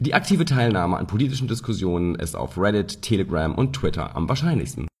Die aktive Teilnahme an politischen Diskussionen ist auf Reddit, Telegram und Twitter am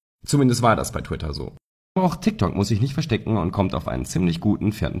wahrscheinlichsten. Zumindest war das bei Twitter so. Auch TikTok muss sich nicht verstecken und kommt auf einen ziemlich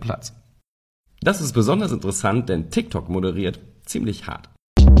guten 4. Platz. Das ist besonders interessant, denn TikTok moderiert ziemlich hart.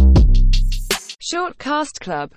 Shortcast Club